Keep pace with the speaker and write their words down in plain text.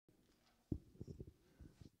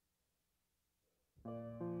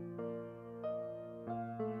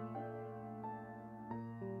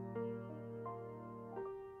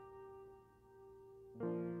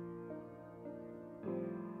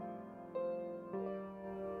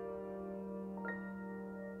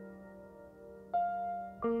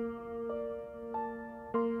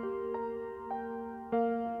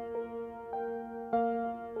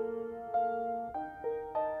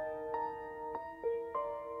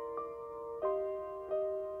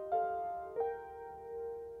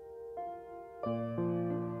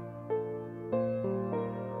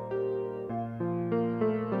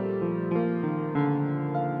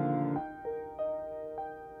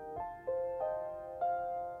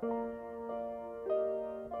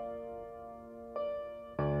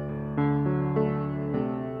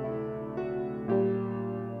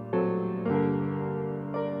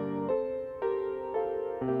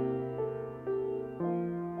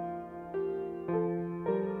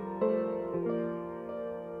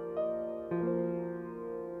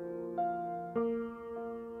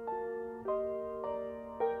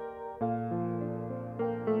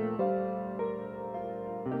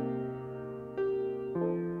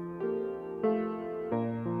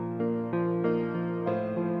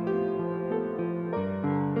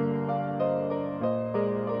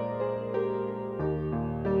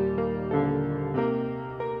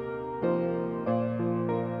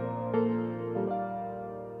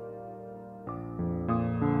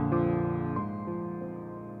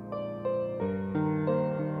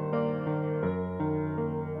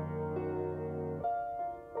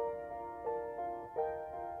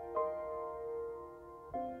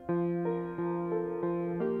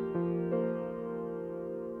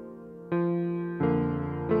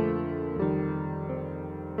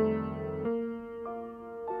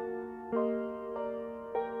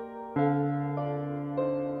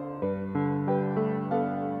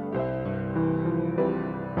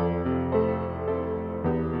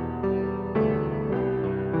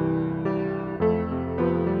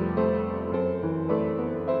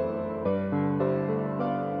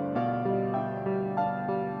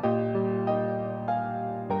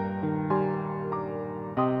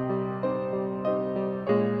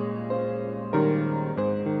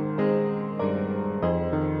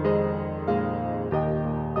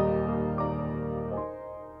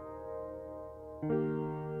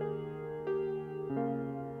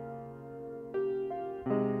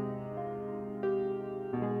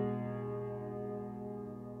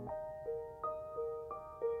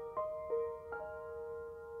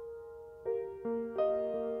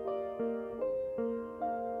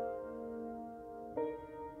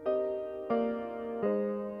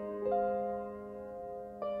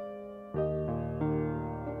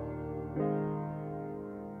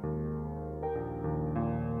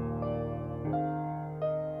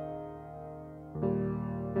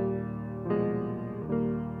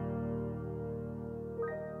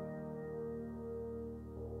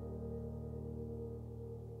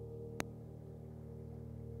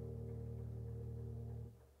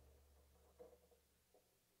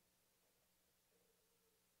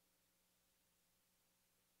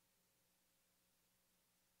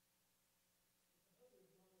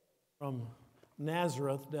From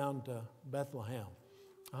Nazareth down to Bethlehem,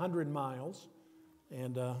 100 miles.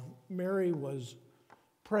 And Mary was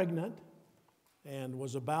pregnant and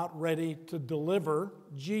was about ready to deliver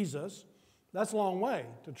Jesus. That's a long way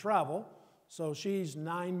to travel. So she's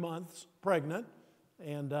 9 months pregnant.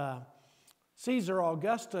 And Caesar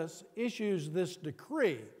Augustus issues this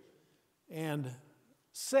decree and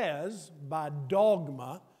says by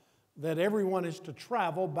dogma that everyone is to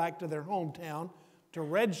travel back to their hometown to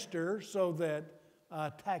register so that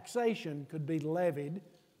taxation could be levied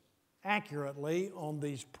accurately on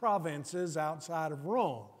these provinces outside of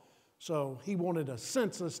Rome. So he wanted a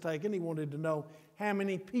census taken. He wanted to know how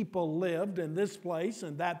many people lived in this place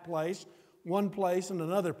and that place, one place and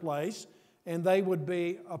another place, and they would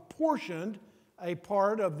be apportioned a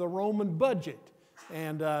part of the Roman budget,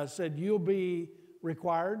 and said you'll be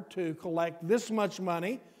required to collect this much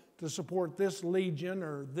money to support this legion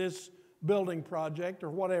or this building project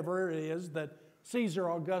or whatever it is that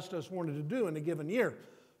Caesar Augustus wanted to do in a given year.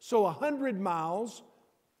 So 100 miles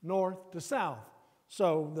north to south.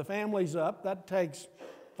 So the family's up. That takes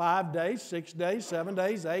 5 days, 6 days, 7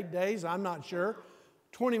 days, 8 days, I'm not sure.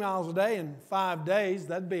 20 miles a day in 5 days,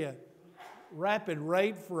 that'd be a rapid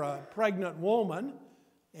rate for a pregnant woman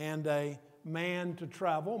and a man to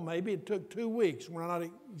travel. Maybe it took 2 weeks. We're not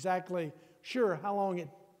exactly sure how long it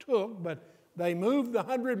took, but they moved the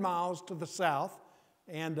 100 miles to the south,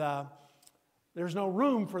 and there's no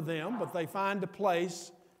room for them, but they find a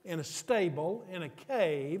place in a stable, in a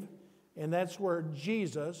cave, and that's where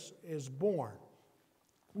Jesus is born.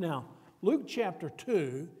 Now, Luke chapter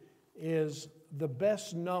 2 is the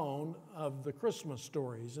best known of the Christmas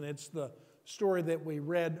stories, and it's the story that we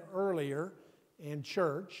read earlier in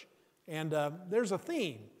church. And there's a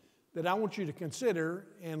theme that I want you to consider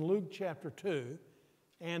in Luke chapter 2,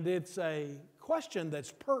 and it's a question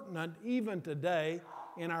that's pertinent even today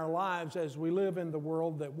in our lives as we live in the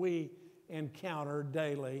world that we encounter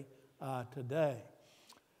daily today.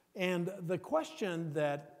 And the question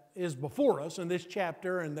that is before us in this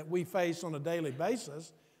chapter and that we face on a daily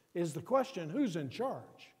basis is the question, who's in charge?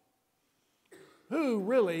 Who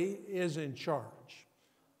really is in charge?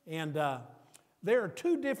 And there are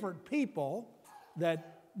two different people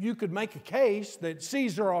that you could make a case that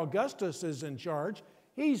Caesar Augustus is in charge.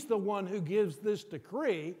 He's the one who gives this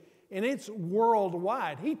decree, and it's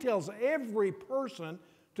worldwide. He tells every person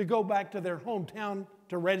to go back to their hometown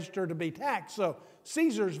to register to be taxed. So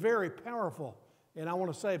Caesar's very powerful. And I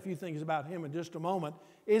want to say a few things about him in just a moment.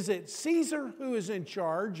 Is it Caesar who is in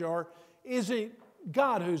charge, or is it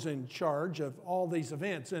God who's in charge of all these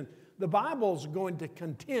events? And the Bible's going to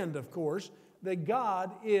contend, of course, that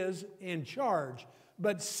God is in charge.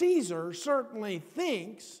 But Caesar certainly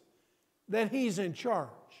thinks that he's in charge.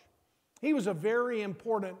 He was a very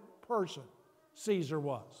important person, Caesar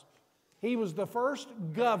was. He was the first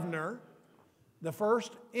governor, the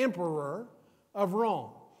first emperor of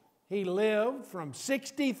Rome. He lived from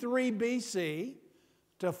 63 BC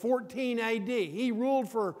to 14 AD. He ruled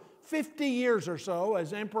for 50 years or so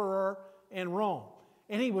as emperor in Rome.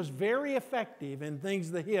 And he was very effective in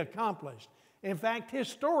things that he accomplished. In fact,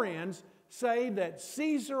 historians say that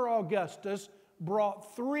Caesar Augustus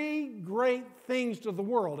brought three great things to the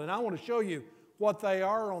world. And I want to show you what they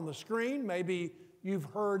are on the screen. Maybe you've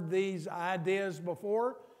heard these ideas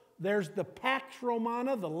before. There's the Pax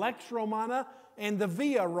Romana, the Lex Romana, and the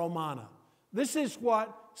Via Romana. This is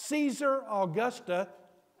what Caesar Augustus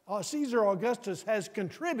has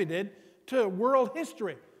contributed to world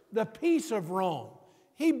history. The peace of Rome.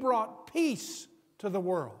 He brought peace to the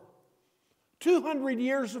world. 200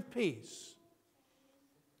 years of peace.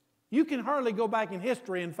 You can hardly go back in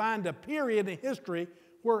history and find a period in history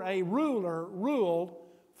where a ruler ruled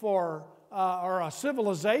for, or a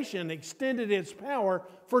civilization extended its power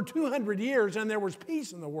for 200 years and there was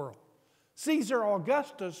peace in the world. Caesar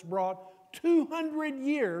Augustus brought 200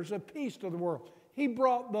 years of peace to the world. He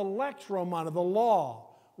brought the Lex Romana, the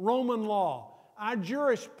law, Roman law. Our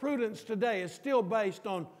jurisprudence today is still based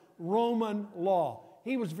on Roman law.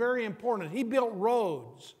 He was very important. He built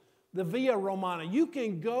roads, the Via Romana. You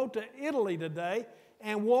can go to Italy today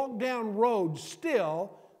and walk down roads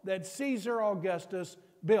still that Caesar Augustus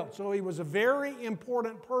built. So he was a very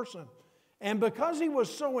important person. And because he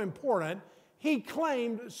was so important, he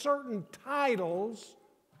claimed certain titles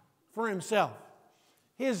for himself.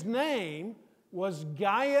 His name was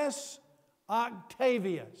Gaius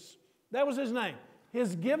Octavius. That was his name.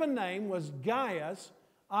 His given name was Gaius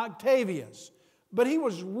Octavius. But he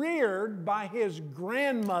was reared by his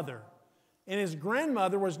grandmother. And his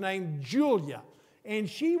grandmother was named Julia. And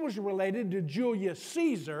she was related to Julius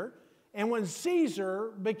Caesar. And when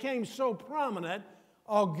Caesar became so prominent,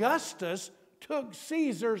 Augustus took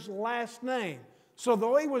Caesar's last name. So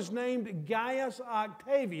though he was named Gaius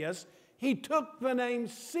Octavius, he took the name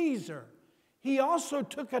Caesar. He also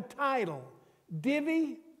took a title,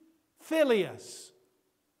 Divi Filius.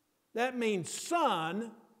 That means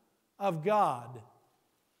son of God.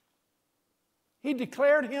 He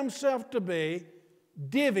declared himself to be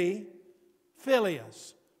Divi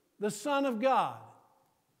Filius, the Son of God.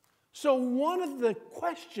 So one of the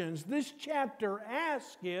questions this chapter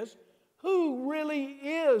asks is, who really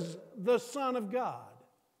is the Son of God?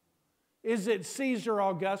 Is it Caesar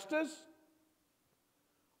Augustus?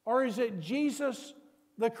 Or is it Jesus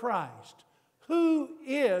the Christ? Who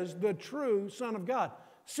is the true Son of God?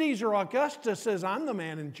 Caesar Augustus says, I'm the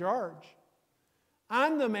man in charge.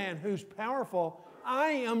 I'm the man who's powerful. I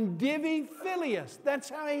am Divi Filius. That's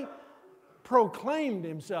how he proclaimed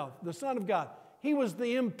himself, the Son of God. He was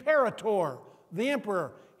the imperator, the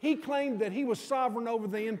emperor. He claimed that he was sovereign over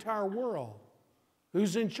the entire world.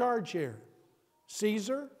 Who's in charge here?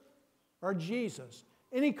 Caesar or Jesus?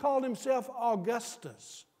 And he called himself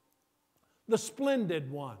Augustus, the splendid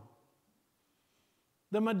one,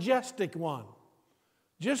 the majestic one.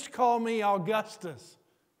 Just call me Augustus,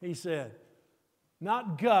 he said.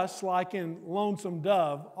 Not Gus like in Lonesome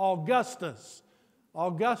Dove, Augustus.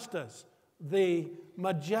 Augustus, the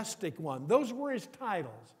majestic one. Those were his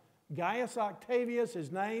titles. Gaius Octavius,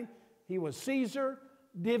 his name. He was Caesar,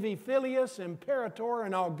 Divi Filius, Imperator,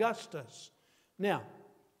 and Augustus. Now,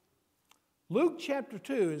 Luke chapter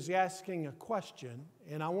 2 is asking a question,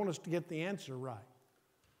 and I want us to get the answer right.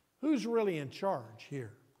 Who's really in charge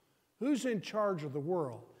here? Who's in charge of the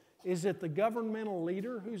world? Is it the governmental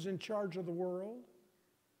leader who's in charge of the world?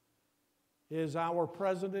 Is our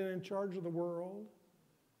president in charge of the world?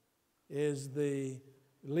 Is the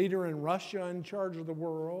leader in Russia in charge of the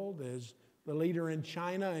world? Is the leader in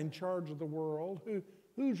China in charge of the world?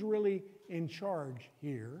 Who's really in charge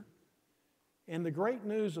here? And the great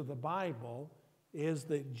news of the Bible is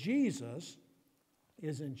that Jesus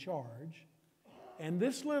is in charge. And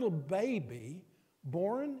this little baby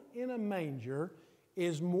born in a manger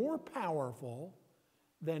is more powerful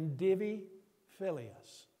than Divi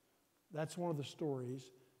Filius. That's one of the stories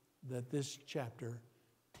that this chapter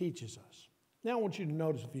teaches us. Now I want you to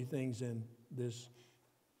notice a few things in this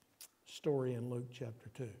story in Luke chapter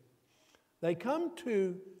 2. They come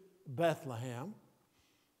to Bethlehem.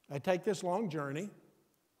 They take this long journey.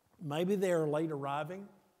 Maybe they are late arriving.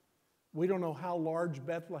 We don't know how large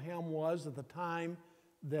Bethlehem was at the time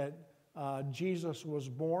that Jesus was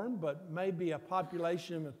born, but maybe a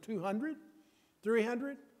population of 200,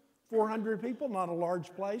 300, 400 people, not a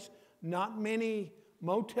large place. Not many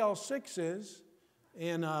Motel 6s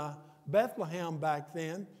in Bethlehem back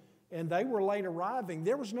then, and they were late arriving.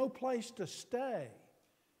 There was no place to stay,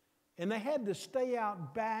 and they had to stay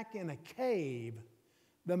out back in a cave.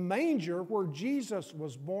 The manger where Jesus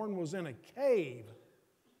was born was in a cave,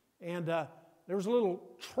 and there was a little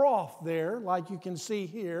trough there, like you can see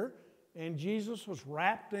here, and Jesus was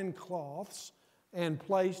wrapped in cloths and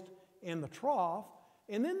placed in the trough.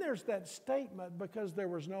 And then there's that statement, because there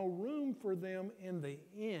was no room for them in the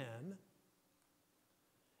inn.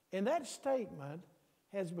 And that statement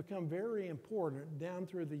has become very important down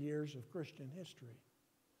through the years of Christian history.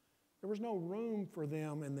 There was no room for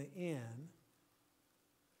them in the inn.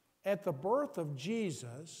 At the birth of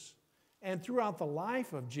Jesus, and throughout the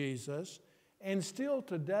life of Jesus, and still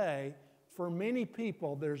today, for many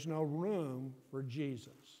people, there's no room for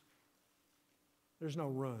Jesus. There's no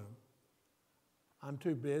room. I'm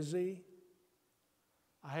too busy.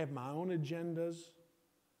 I have my own agendas.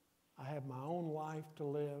 I have my own life to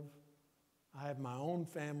live. I have my own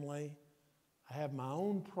family. I have my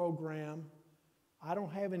own program. I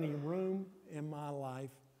don't have any room in my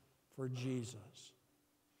life for Jesus.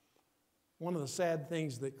 One of the sad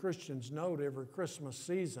things that Christians note every Christmas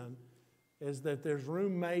season is that there's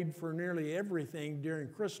room made for nearly everything during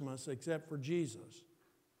Christmas except for Jesus.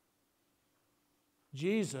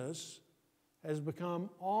 Jesus has become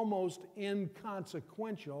almost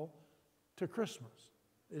inconsequential to Christmas.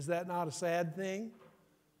 Is that not a sad thing?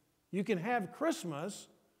 You can have Christmas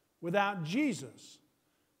without Jesus.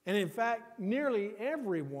 And in fact, nearly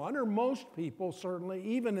everyone, or most people certainly,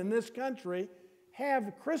 even in this country,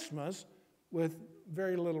 have Christmas with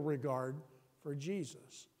very little regard for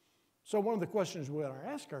Jesus. So one of the questions we ought to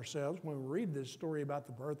ask ourselves when we read this story about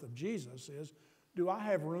the birth of Jesus is, do I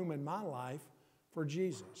have room in my life for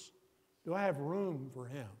Jesus? Do I have room for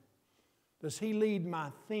Him? Does He lead my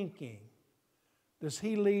thinking? Does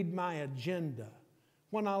He lead my agenda?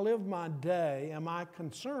 When I live my day, am I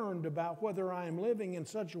concerned about whether I am living in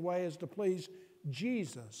such a way as to please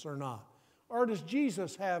Jesus or not? Or does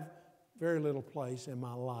Jesus have very little place in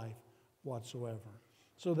my life whatsoever?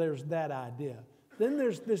 So there's that idea. Then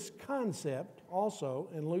there's this concept also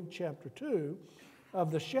in Luke chapter 2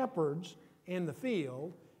 of the shepherds in the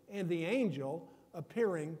field and the angel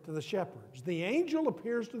appearing to the shepherds. The angel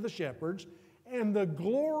appears to the shepherds, and the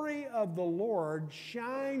glory of the Lord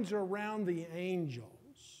shines around the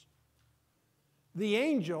angels. The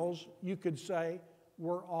angels, you could say,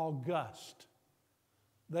 were august.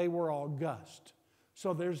 They were august.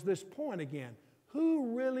 So there's this point again.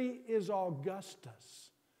 Who really is Augustus?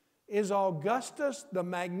 Is Augustus the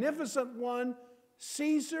magnificent one,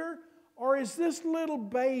 Caesar? Or is this little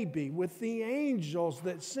baby with the angels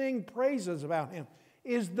that sing praises about him,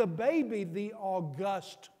 is the baby the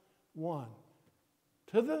august one?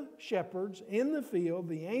 To the shepherds in the field,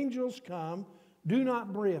 the angels come. Do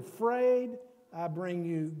not be afraid. I bring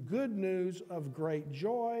you good news of great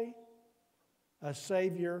joy. A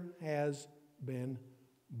Savior has been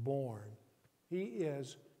born. He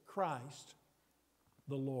is Christ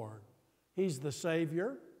the Lord. He's the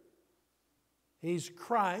Savior. He's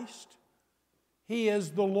Christ. He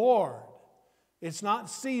is the Lord. It's not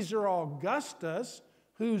Caesar Augustus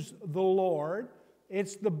who's the Lord.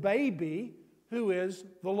 It's the baby who is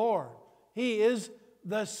the Lord. He is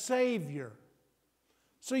the Savior.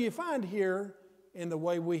 So you find here in the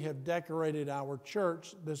way we have decorated our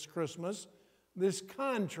church this Christmas, this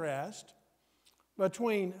contrast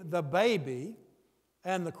between the baby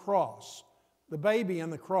and the cross. The baby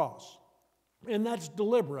and the cross. And that's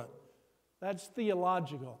deliberate. That's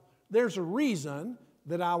theological. There's a reason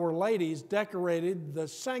that our ladies decorated the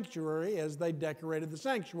sanctuary as they decorated the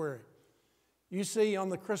sanctuary. You see on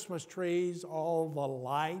the Christmas trees all the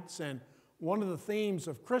lights, and one of the themes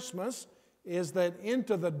of Christmas is that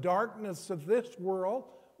into the darkness of this world,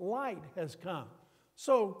 light has come.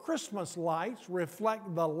 So Christmas lights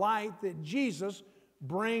reflect the light that Jesus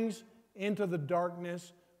brings into the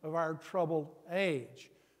darkness of our troubled age.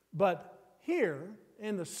 But here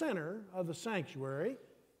in the center of the sanctuary,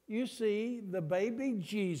 you see the baby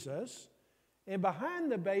Jesus, and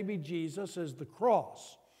behind the baby Jesus is the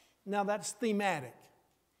cross. Now that's thematic.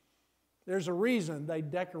 There's a reason they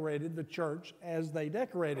decorated the church as they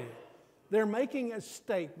decorated it. They're making a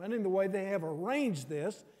statement in the way they have arranged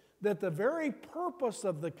this, that the very purpose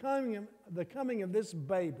of the coming of this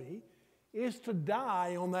baby is to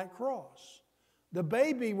die on that cross. The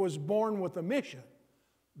baby was born with a mission.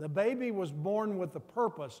 The baby was born with a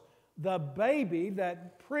purpose. The baby,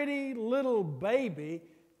 that pretty little baby,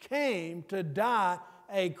 came to die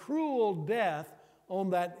a cruel death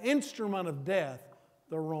on that instrument of death,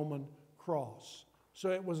 the Roman cross. So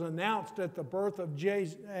it was announced at the birth of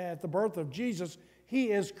Jesus,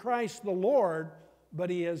 He is Christ the Lord, but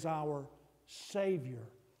He is our Savior,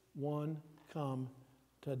 one come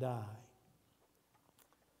to die.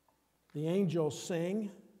 The angels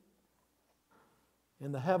sing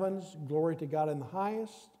in the heavens, glory to God in the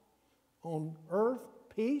highest. On earth,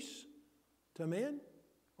 peace to men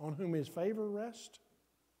on whom His favor rests.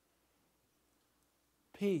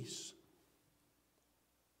 Peace.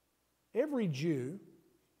 Every Jew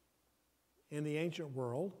in the ancient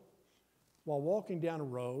world, while walking down a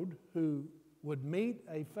road, who would meet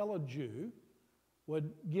a fellow Jew,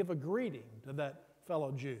 would give a greeting to that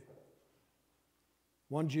fellow Jew.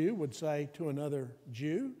 One Jew would say to another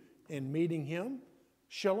Jew in meeting him,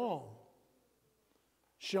 Shalom.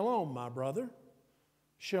 Shalom, my brother.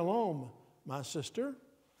 Shalom, my sister.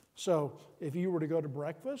 So if you were to go to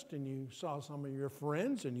breakfast and you saw some of your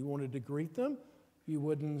friends and you wanted to greet them, you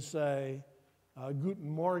wouldn't say, Guten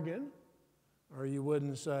Morgen, or you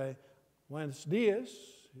wouldn't say, Buenos dias,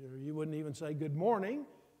 or you wouldn't even say good morning.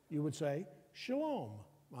 You would say, Shalom,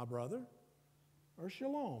 my brother, or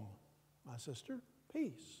Shalom, my sister.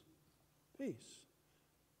 Peace. Peace.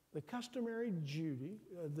 The customary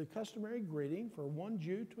greeting for one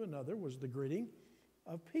Jew to another was the greeting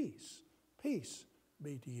of peace. Peace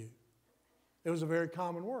be to you. It was a very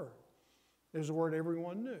common word. It was a word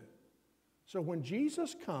everyone knew. So when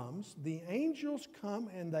Jesus comes, the angels come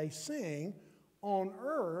and they sing, on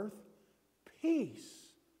earth,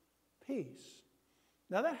 peace. Peace.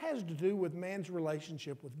 Now that has to do with man's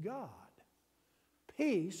relationship with God.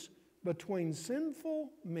 Peace between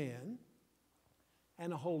sinful men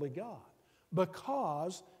and a holy God.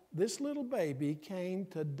 Because this little baby came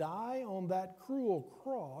to die on that cruel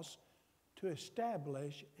cross to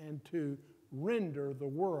establish and to render the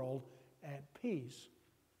world at peace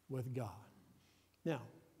with God. Now,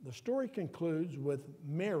 the story concludes with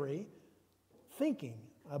Mary thinking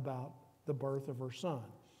about the birth of her son.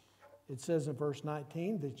 It says in verse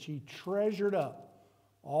 19 that she treasured up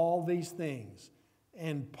all these things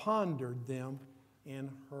and pondered them in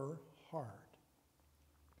her heart.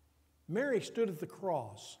 Mary stood at the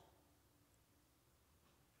cross.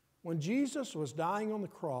 When Jesus was dying on the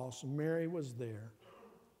cross, Mary was there.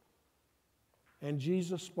 And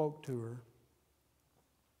Jesus spoke to her.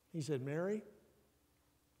 He said, Mary,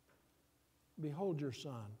 behold your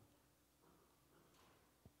son.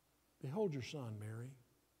 Behold your son, Mary.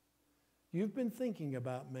 You've been thinking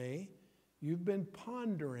about me. You've been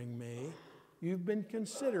pondering me. You've been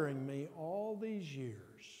considering me all these years.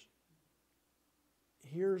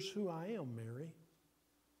 Here's who I am, Mary.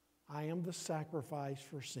 I am the sacrifice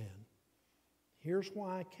for sin. Here's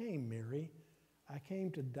why I came, Mary. I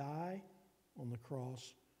came to die on the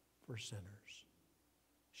cross for sinners.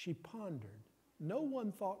 She pondered. No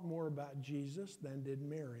one thought more about Jesus than did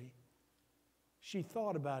Mary. She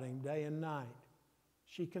thought about him day and night.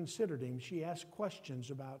 She considered him. She asked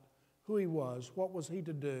questions about who he was, what was he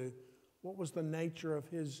to do, what was the nature of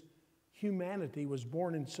his humanity, was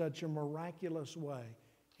born in such a miraculous way,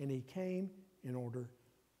 and he came in order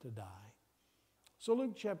to die. So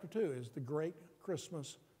Luke chapter 2 is the great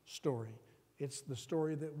Christmas story. It's the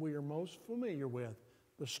story that we are most familiar with,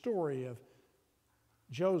 the story of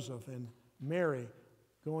Joseph and Mary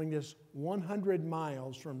going this 100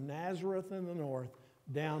 miles from Nazareth in the north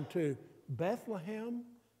down to Bethlehem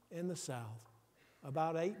in the south,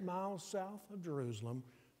 about 8 miles south of Jerusalem,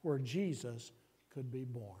 where Jesus could be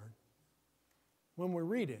born. When we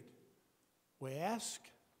read it, we ask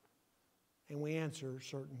and we answer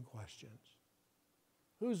certain questions.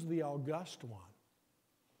 Who's the august one?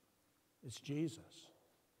 It's Jesus.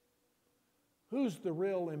 Who's the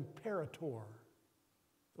real imperator,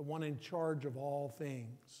 the one in charge of all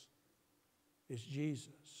things? It's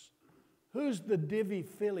Jesus. Who's the Divi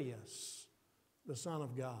Filius, the Son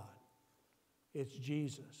of God? It's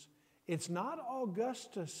Jesus. It's not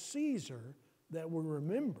Augustus Caesar that we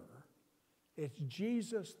remember. It's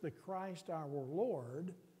Jesus the Christ our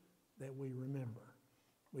Lord that we remember.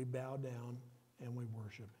 We bow down and we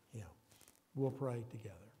worship Him. We'll pray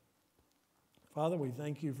together. Father, we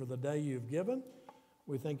thank you for the day you've given.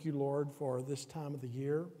 We thank you, Lord, for this time of the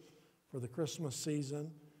year, for the Christmas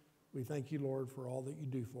season. We thank you, Lord, for all that you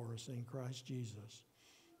do for us in Christ Jesus.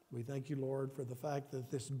 We thank you, Lord, for the fact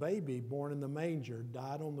that this baby born in the manger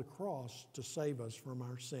died on the cross to save us from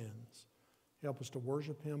our sins. Help us to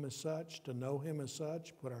worship Him as such, to know Him as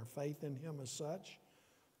such, put our faith in Him as such.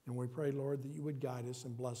 And we pray, Lord, that you would guide us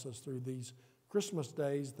and bless us through these Christmas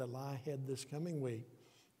days that lie ahead this coming week.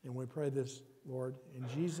 And we pray this, Lord, in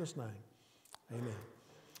Jesus' name. Amen.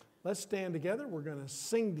 Let's stand together. We're going to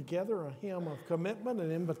sing together a hymn of commitment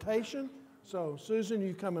and invitation. So, Susan,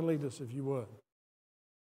 you come and lead us if you would.